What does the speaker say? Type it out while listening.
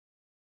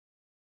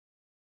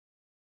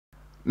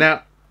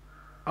Now,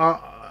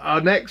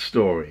 our next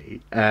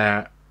story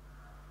has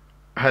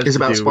Is to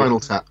about do with Spinal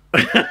Tap.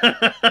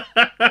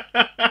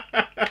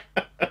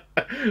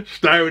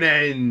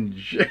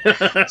 Stonehenge.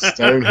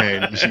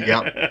 Stonehenge.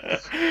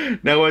 Yep.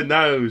 No one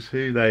knows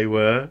who they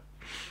were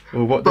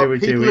or what they But were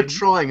people are doing.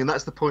 trying, and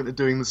that's the point of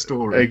doing the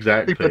story. People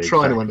Exactly, are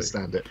trying to exactly.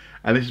 understand it.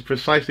 And this is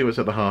precisely what's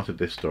at the heart of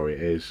this story: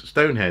 is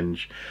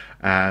Stonehenge,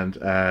 and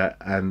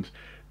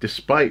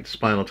despite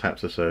Spinal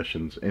Tap's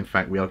assertions, in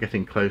fact, we are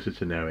getting closer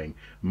to knowing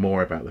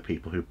more about the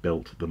people who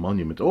built the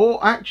monument, or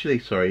actually,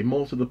 sorry,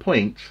 more to the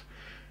point,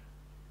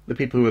 the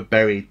people who were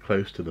buried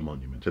close to the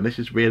monument. And this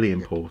is really Yeah.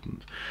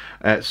 important.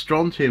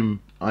 Strontium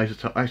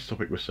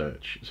isotopic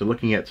research, so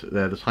looking at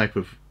the type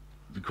of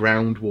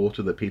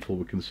groundwater that people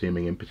were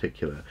consuming in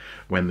particular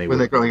when they When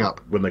were they're growing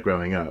up. when they're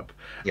growing up,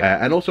 Yeah,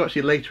 and also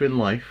actually later in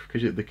life,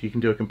 because you can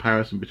do a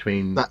comparison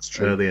between that's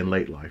true. early and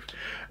late life,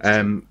 That's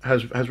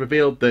true. has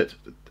revealed that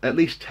at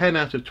least 10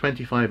 out of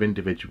 25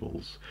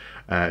 individuals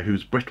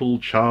whose brittle,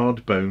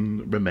 charred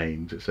bone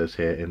remains, it says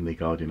here in the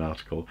Guardian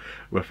article,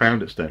 were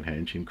found at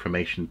Stonehenge in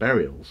cremation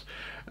burials.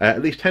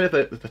 At least 10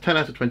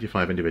 out of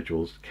 25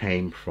 individuals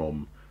came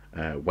from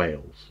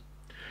Wales.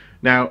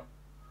 Now,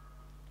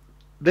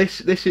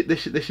 this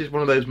is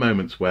one of those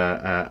moments where,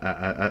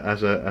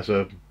 as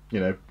a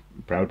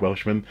proud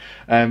Welshman,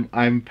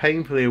 I'm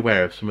painfully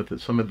aware of some of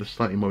the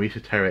slightly more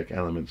esoteric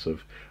elements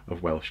of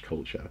Welsh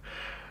culture.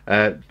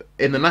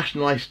 In the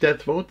National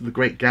Eisteddfod, the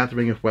great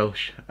gathering of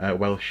Welsh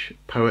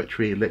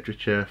poetry,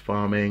 literature,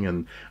 farming,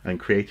 and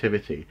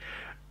creativity,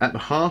 at the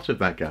heart of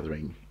that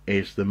gathering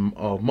is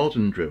are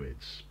modern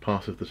Druids,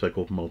 part of the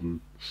so-called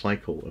modern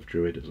cycle of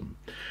Druidism,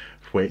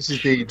 This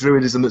is which the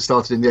Druidism that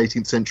started in the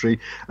 18th century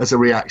as a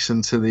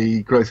reaction to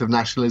the growth of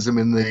nationalism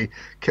in the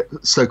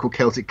so-called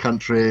Celtic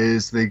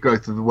countries, the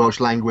growth of the Welsh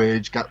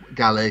language,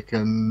 Gaelic,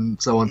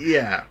 and so on,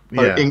 yeah,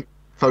 folk, yeah,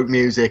 folk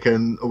music,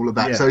 and all of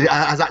that. So yeah.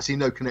 it has actually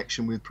no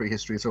connection with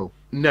prehistory at all.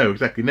 No,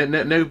 exactly.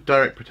 No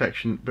direct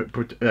protection, but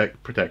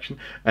protection.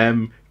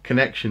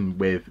 Connection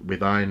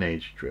with Iron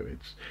Age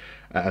druids,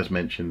 as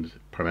mentioned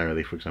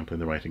primarily, for example, in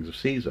the writings of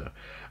Caesar.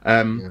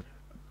 Um, Yeah.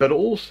 but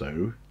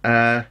also,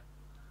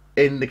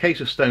 in the case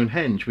of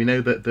Stonehenge, we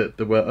know that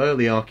there were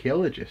early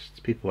archaeologists,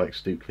 people like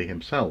Stukely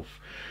himself,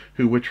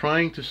 who were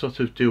trying to sort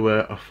of do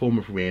a form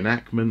of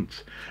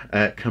reenactment,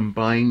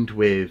 combined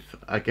with,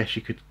 I guess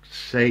you could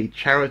say,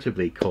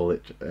 charitably call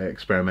it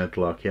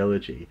experimental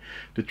archaeology,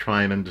 to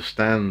try and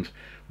understand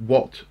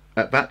what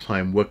at that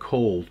time were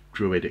called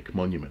Druidic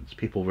monuments.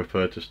 People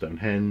referred to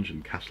Stonehenge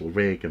and Castle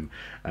Rig and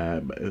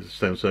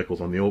stone circles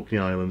on the Orkney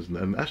Islands,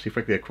 and actually,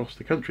 frankly, across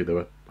the country, there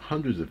were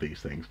hundreds of these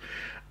things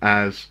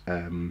as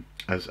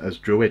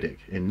Druidic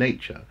in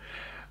nature.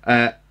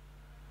 Uh,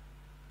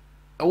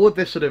 all of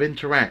this sort of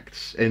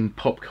interacts in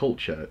pop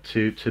culture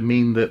to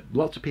mean that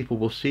lots of people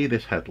will see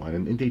this headline,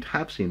 and indeed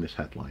have seen this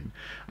headline,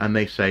 and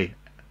they say,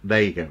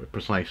 there you go,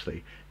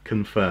 precisely,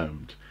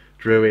 confirmed.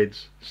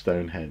 Druids,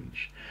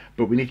 Stonehenge.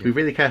 But we need to Yeah. be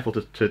really careful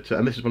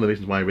and this is one of the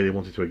reasons why I really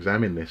wanted to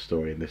examine this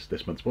story in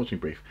this month's watching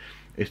brief,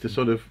 is to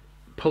sort of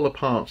pull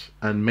apart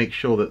and make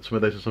sure that some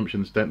of those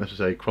assumptions don't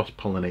necessarily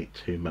cross-pollinate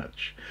too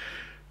much.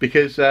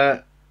 Because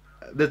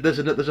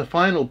there's a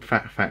final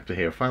factor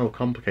here, a final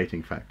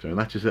complicating factor, and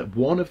that is that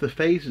one of the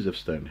phases of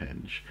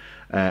Stonehenge,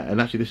 and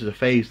actually this is a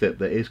phase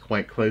that is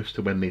quite close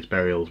to when these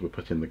burials were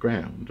put in the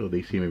ground, or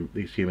these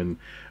human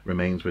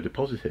remains were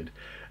deposited,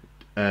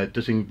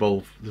 does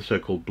involve the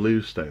so-called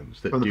blue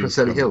stones that From the do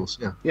Preseli come, Hills,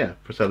 yeah. yeah,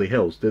 Preseli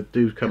Hills, that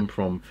do Yeah. come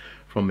from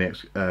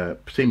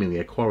seemingly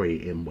a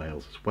quarry in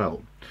Wales as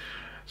well.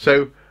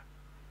 So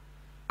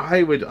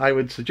I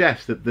would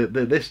suggest that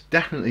this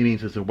definitely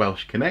means there's a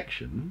Welsh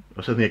connection,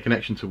 or certainly a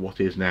connection to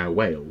what is now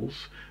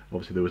Wales.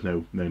 Obviously, there was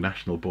no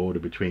national border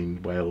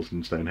between Wales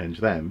and Stonehenge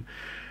then,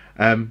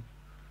 um,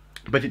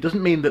 but it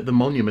doesn't mean that the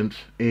monument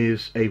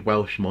is a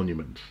Welsh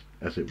monument,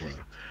 as it were.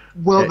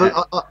 Well,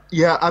 Uh,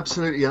 yeah,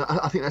 absolutely. And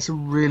I think that's a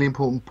really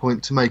important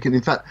point to make. And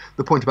in fact,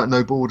 the point about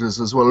no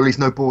borders as well, or at least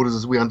no borders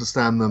as we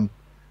understand them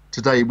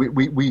today,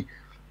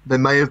 there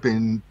may have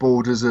been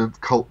borders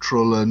of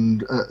cultural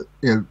and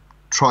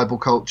tribal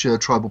culture,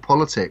 tribal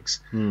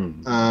politics,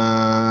 hmm.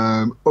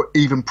 or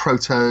even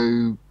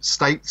proto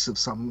states of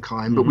some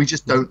kind, but we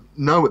just Hmm. don't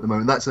know at the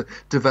moment. That's a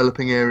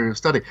developing area of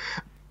study.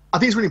 I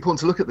think it's really important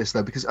to look at this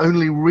though, because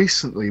only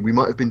recently we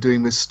might have been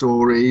doing this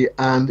story,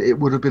 and it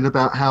would have been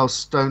about how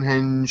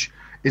Stonehenge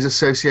is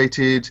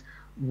associated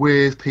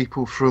with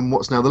people from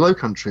what's now the Low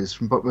Countries,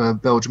 from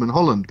Belgium and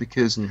Holland,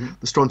 because Hmm.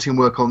 the Strontium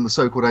work on the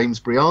so-called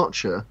Amesbury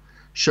Archer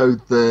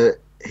showed that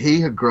he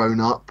had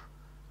grown up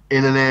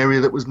in an area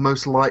that was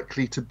most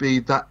likely to be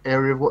that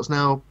area of what's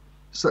now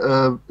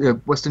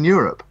Western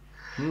Europe.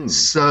 Hmm.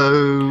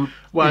 So,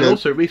 Well, you and know,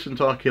 also recent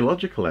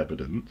archaeological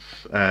evidence,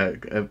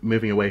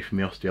 moving away from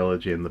the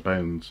osteology and the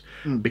bones,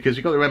 mm, because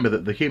you've got to remember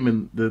that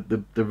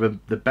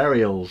the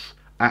burials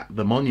at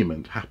the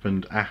monument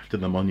happened after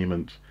the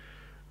monument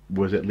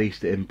was at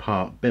least in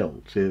part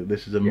built. So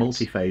this is a yes,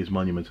 multi-phase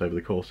monument over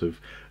the course of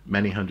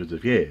many hundreds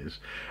of years.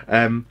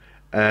 Um,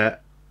 uh,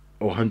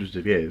 or hundreds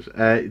of years.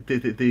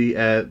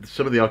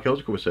 Some of the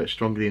archaeological research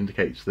strongly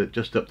indicates that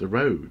just up the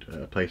road,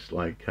 a place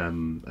like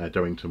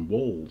Durrington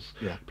Walls,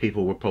 Yeah.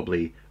 people were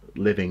probably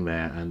living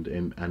there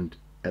and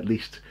at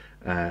least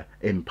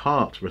in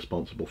part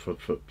responsible for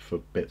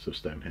bits of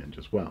Stonehenge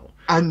as well.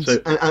 And,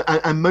 So,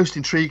 and most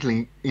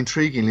intriguingly,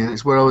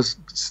 it's where I was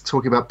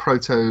talking about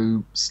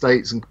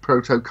proto-states and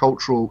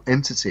proto-cultural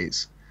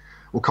entities,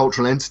 or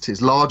cultural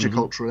entities, larger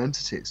cultural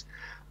entities.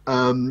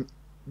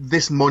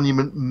 This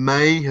monument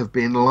may have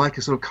been like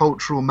a sort of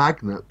cultural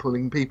magnet,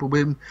 pulling people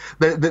in.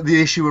 The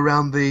issue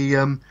around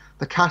the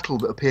cattle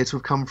that appear to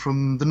have come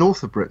from the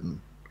north of Britain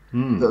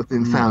that have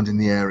been found in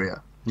the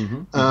area.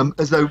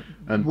 As though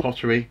and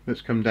pottery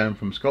that's come down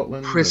from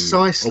Scotland.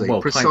 Precisely,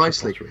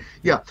 precisely.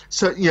 Yeah.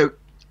 So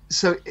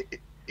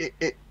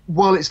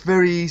while it's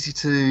very easy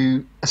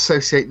to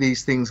associate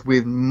these things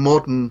with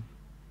modern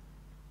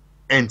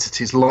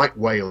entities like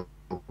Wales,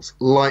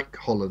 like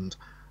Holland,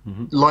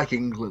 like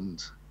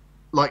England,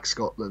 like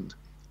Scotland,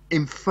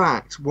 in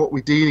fact, what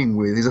we're dealing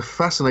with is a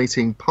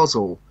fascinating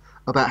puzzle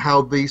about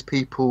how these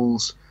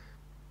peoples,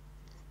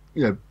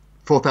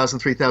 4,000,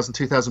 3,000,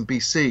 2,000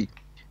 BC,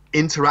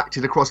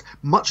 interacted across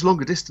much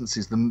longer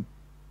distances than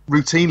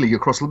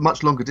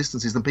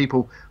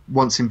people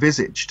once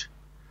envisaged.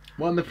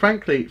 Well, and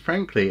frankly,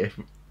 if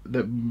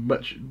the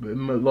much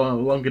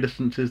longer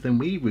distances than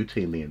we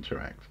routinely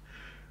interact.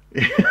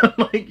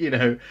 Like,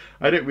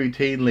 I don't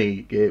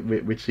routinely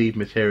receive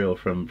material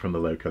from the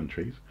Low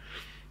Countries.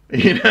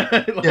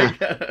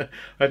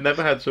 I've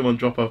never had someone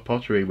drop off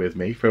pottery with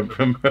me from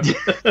from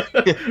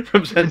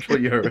Central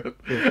Europe.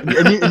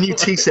 A new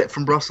tea set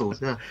from Brussels.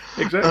 Yeah,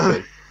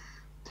 exactly.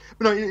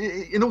 But no,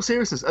 in all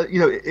seriousness,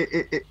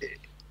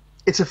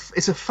 it's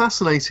a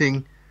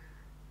fascinating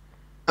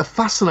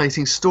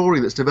story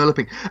that's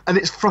developing, and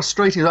it's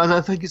frustrating. And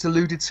I think it's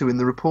alluded to in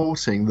the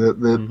reporting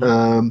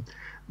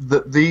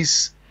that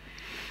these,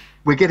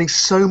 we're getting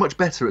so much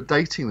better at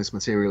dating this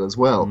material as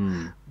well,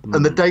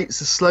 and the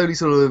dates are slowly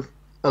sort of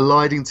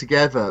aligning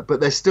together, but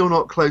they're still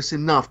not close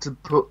enough to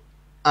put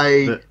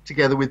A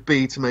together with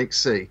B to make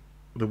C.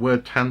 The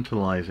word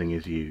tantalising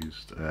is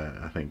used,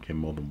 I think, in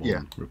more than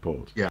one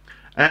report. Yeah.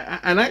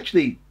 And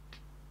actually,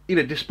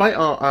 despite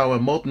our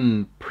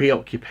modern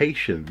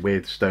preoccupation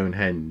with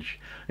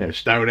Stonehenge,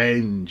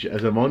 Stonehenge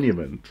as a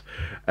monument,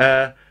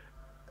 the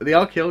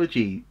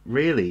archaeology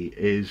really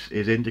is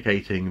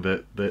indicating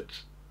that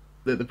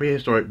the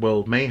prehistoric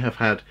world may have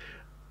had,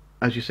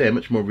 as you say, a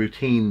much more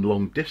routine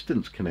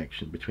long-distance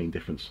connection between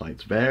different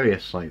sites,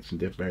 various sites in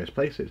various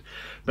places.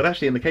 But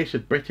actually, in the case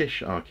of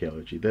British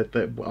archaeology, that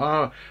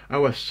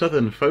our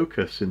southern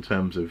focus in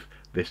terms of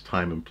this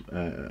time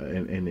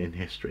in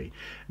history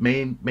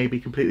may be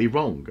completely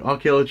wrong.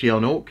 Archaeology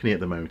on Orkney at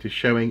the moment is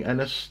showing an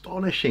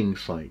astonishing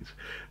site,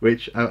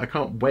 which I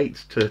can't wait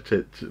for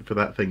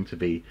that thing to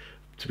be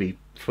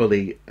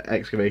fully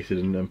excavated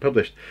and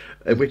published,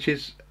 which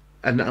is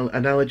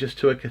analogous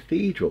to a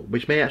cathedral,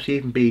 which may actually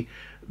even be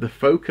the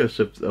focus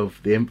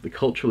of the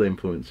cultural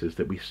influences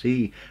that we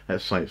see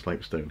at sites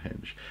like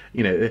Stonehenge.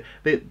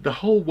 The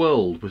whole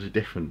world was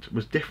different,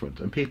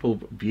 and people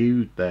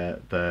viewed their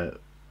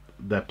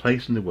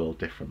place in the world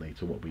differently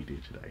to what we do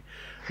today.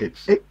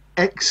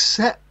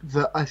 Except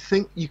that I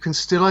think you can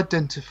still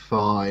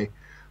identify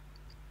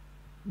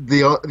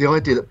the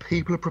idea that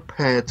people are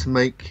prepared to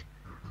make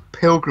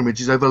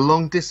pilgrimages over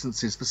long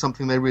distances for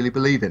something they really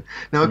believe in.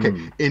 Now,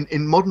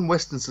 in modern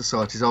Western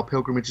societies, our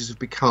pilgrimages have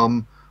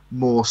become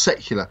more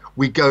secular.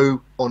 We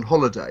go on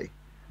holiday.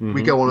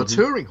 We go on a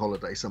touring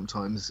holiday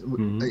sometimes,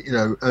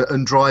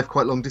 and drive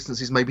quite long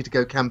distances, maybe to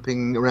go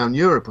camping around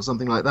Europe or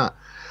something like that.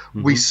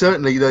 We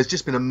certainly, there's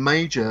just been a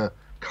major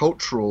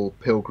cultural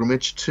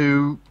pilgrimage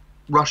to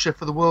Russia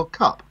for the World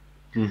Cup.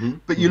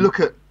 But you look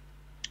at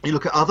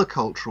other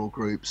cultural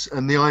groups,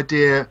 and the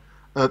idea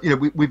of,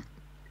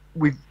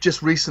 we've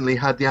just recently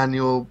had the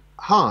annual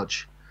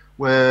Hajj,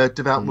 where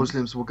devout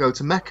Muslims will go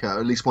to Mecca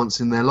at least once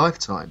in their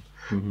lifetime.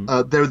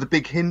 There are the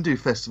big Hindu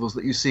festivals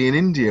that you see in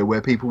India, where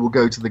people will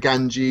go to the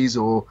Ganges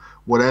or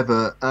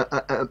whatever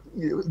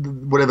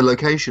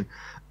location.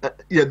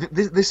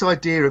 This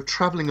idea of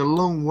travelling a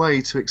long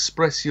way to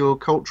express your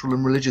cultural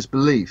and religious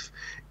belief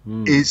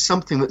is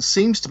something that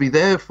seems to be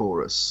there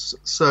for us.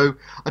 So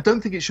I don't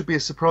think it should be a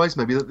surprise,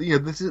 maybe,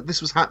 that this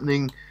was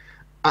happening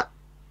at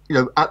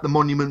the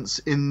monuments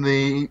in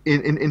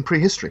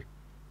prehistory.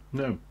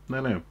 No.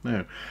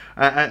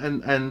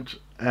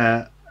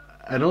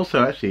 And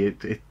also,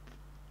 actually,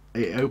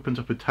 it opens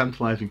up a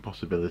tantalising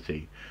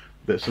possibility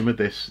that some of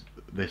this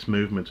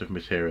movement of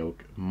material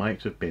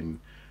might have been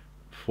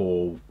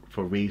for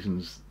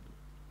reasons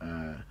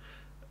that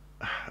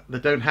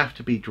don't have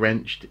to be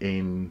drenched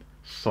in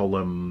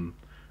solemn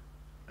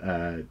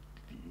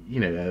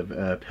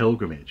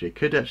pilgrimage. It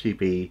could actually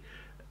be,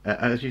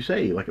 as you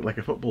say, like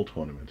a football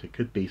tournament. It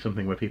could be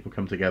something where people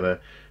come together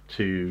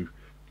to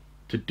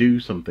do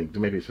something.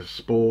 Maybe it's a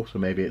sport, or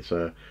maybe it's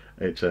for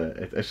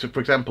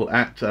example,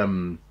 at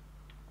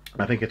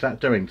I think it's at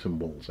Durrington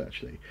Walls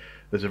actually.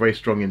 There's a very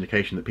strong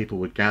indication that people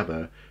would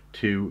gather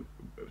to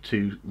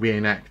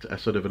reenact a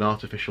sort of an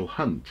artificial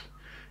hunt.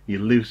 You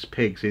loose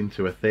pigs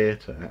into a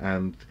theatre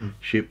and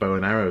shoot bow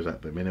and arrows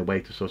at them in a way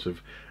to sort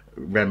of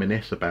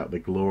reminisce about the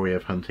glory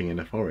of hunting in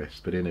a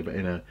forest, but in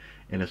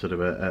a sort of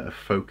a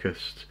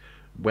focused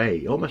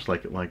way, almost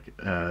like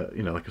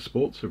a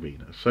sports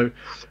arena. So,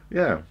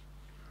 yeah.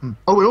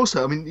 Oh, and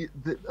also, I mean,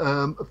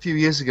 a few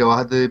years ago, I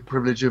had the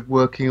privilege of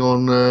working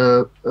on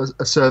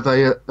a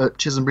survey at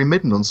Chisholmbury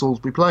Midden on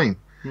Salisbury Plain,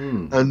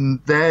 and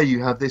there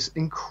you have this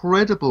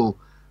incredible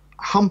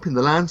hump in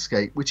the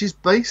landscape, which is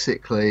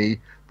basically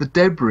the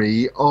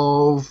debris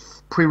of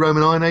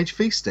pre-Roman Iron Age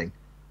feasting.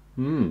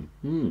 Mm.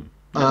 Mm.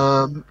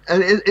 And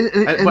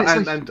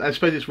I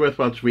suppose it's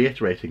worthwhile just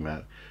reiterating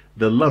that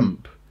the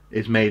lump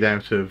is made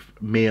out of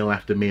meal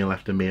after meal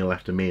after meal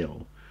after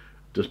meal,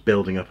 just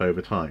building up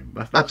over time.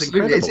 That's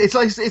absolutely incredible.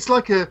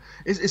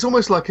 It's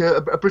almost like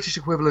a British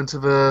equivalent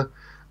of an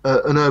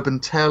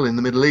urban tell in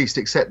the Middle East,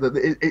 except that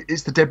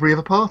it's the debris of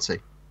a party.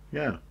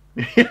 Yeah.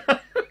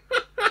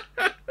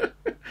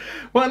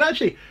 Well, and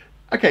actually,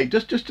 okay,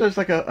 just as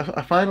like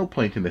a final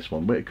point in this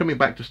one, we're coming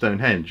back to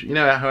Stonehenge. You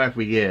know how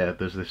every year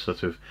there's this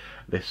sort of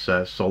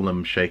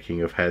solemn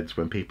shaking of heads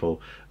when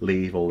people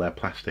leave all their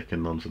plastic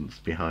and nonsense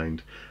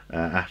behind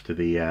after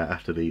the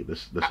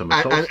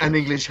summer solstice. And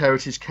English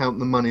Heritage count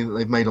the money that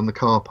they've made on the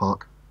car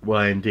park.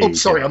 Well, indeed. Oh,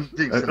 sorry,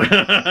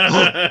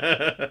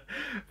 yes.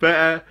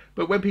 But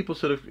when people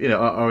sort of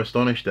are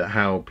astonished at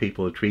how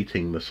people are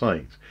treating the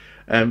site,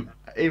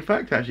 in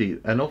fact, actually,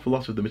 an awful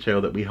lot of the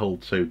material that we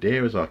hold so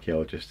dear as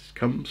archaeologists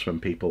comes from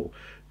people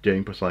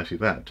doing precisely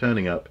that,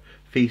 turning up,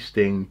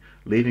 feasting,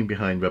 leaving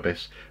behind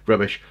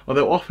rubbish,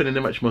 although often in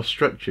a much more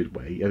structured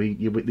way. I mean,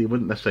 you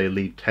wouldn't necessarily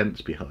leave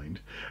tents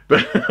behind,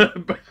 but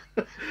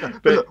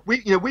look,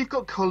 we've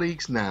got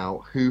colleagues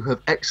now who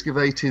have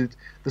excavated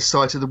the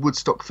site of the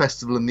Woodstock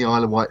Festival and the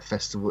Isle of Wight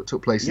Festival that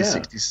took place in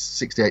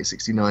 68,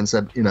 69,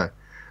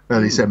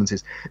 early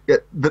 70s.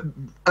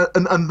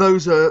 And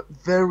those are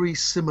very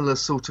similar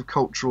sort of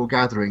cultural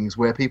gatherings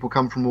where people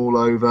come from all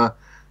over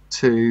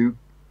to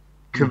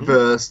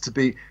converse, to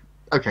be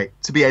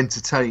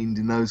entertained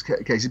in those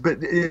cases,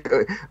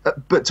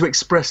 but to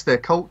express their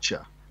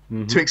culture,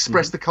 to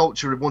express the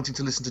culture of wanting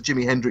to listen to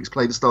Jimi Hendrix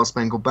play the Star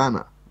Spangled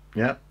Banner.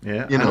 Yeah,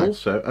 and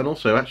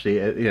also actually,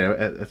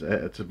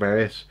 at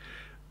various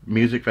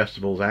music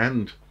festivals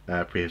and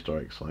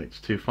prehistoric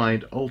sites to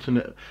find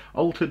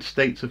altered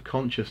states of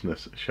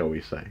consciousness, shall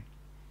we say?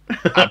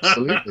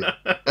 Absolutely.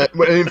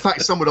 In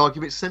fact, some would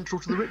argue it's central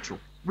to the ritual.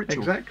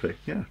 Exactly.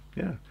 Yeah.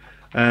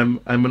 And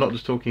we're not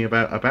just talking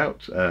about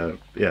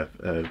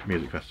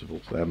music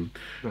festivals.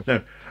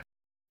 No.